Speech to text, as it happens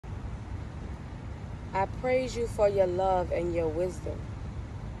I praise you for your love and your wisdom.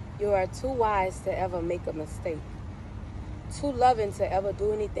 You are too wise to ever make a mistake, too loving to ever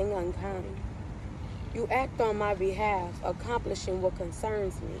do anything unkind. You act on my behalf, accomplishing what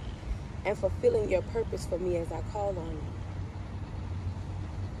concerns me and fulfilling your purpose for me as I call on you.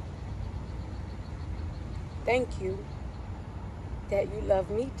 Thank you that you love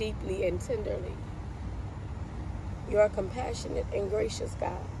me deeply and tenderly. You are compassionate and gracious,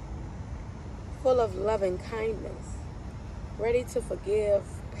 God, full of loving kindness, ready to forgive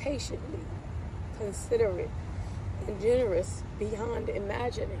patiently, considerate, and generous beyond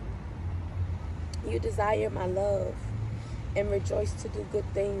imagining. You desire my love and rejoice to do good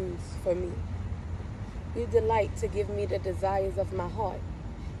things for me. You delight to give me the desires of my heart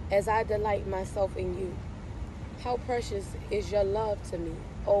as I delight myself in you. How precious is your love to me,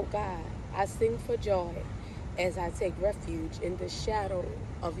 O God. I sing for joy as I take refuge in the shadow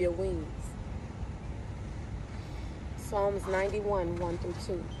of your wings. Psalms 91, 1 through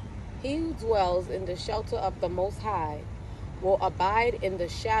 2. He who dwells in the shelter of the Most High will abide in the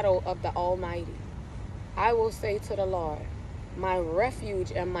shadow of the Almighty. I will say to the Lord, my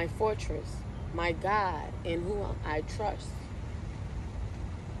refuge and my fortress, my God in whom I trust.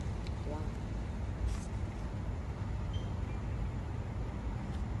 Wow.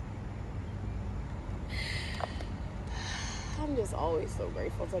 I'm just always so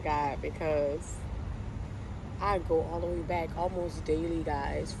grateful to God because I go all the way back almost daily,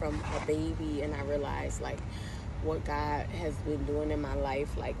 guys, from a baby, and I realize like what God has been doing in my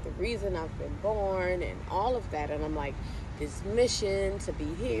life, like the reason I've been born and all of that. And I'm like, this mission to be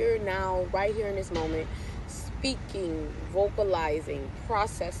here now, right here in this moment, speaking, vocalizing,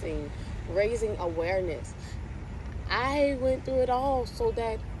 processing, raising awareness. I went through it all so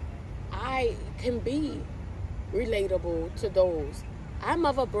that I can be relatable to those. I'm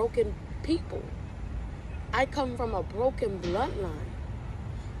of a broken people. I come from a broken bloodline.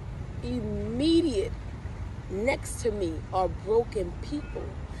 Immediate next to me are broken people.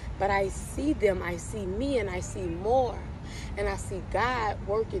 But I see them, I see me, and I see more. And I see God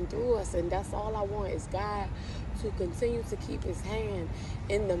working through us. And that's all I want is God to continue to keep his hand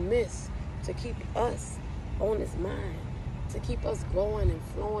in the midst, to keep us on his mind, to keep us growing and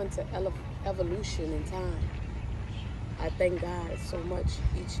flowing to evolution in time. I thank God so much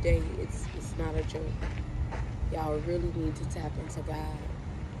each day. It's not a joke. Y'all really need to tap into God.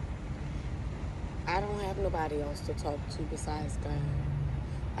 I don't have nobody else to talk to besides God.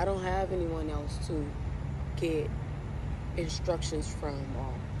 I don't have anyone else to get instructions from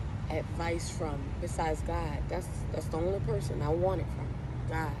or advice from besides God. That's the only person I want it from,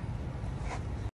 God.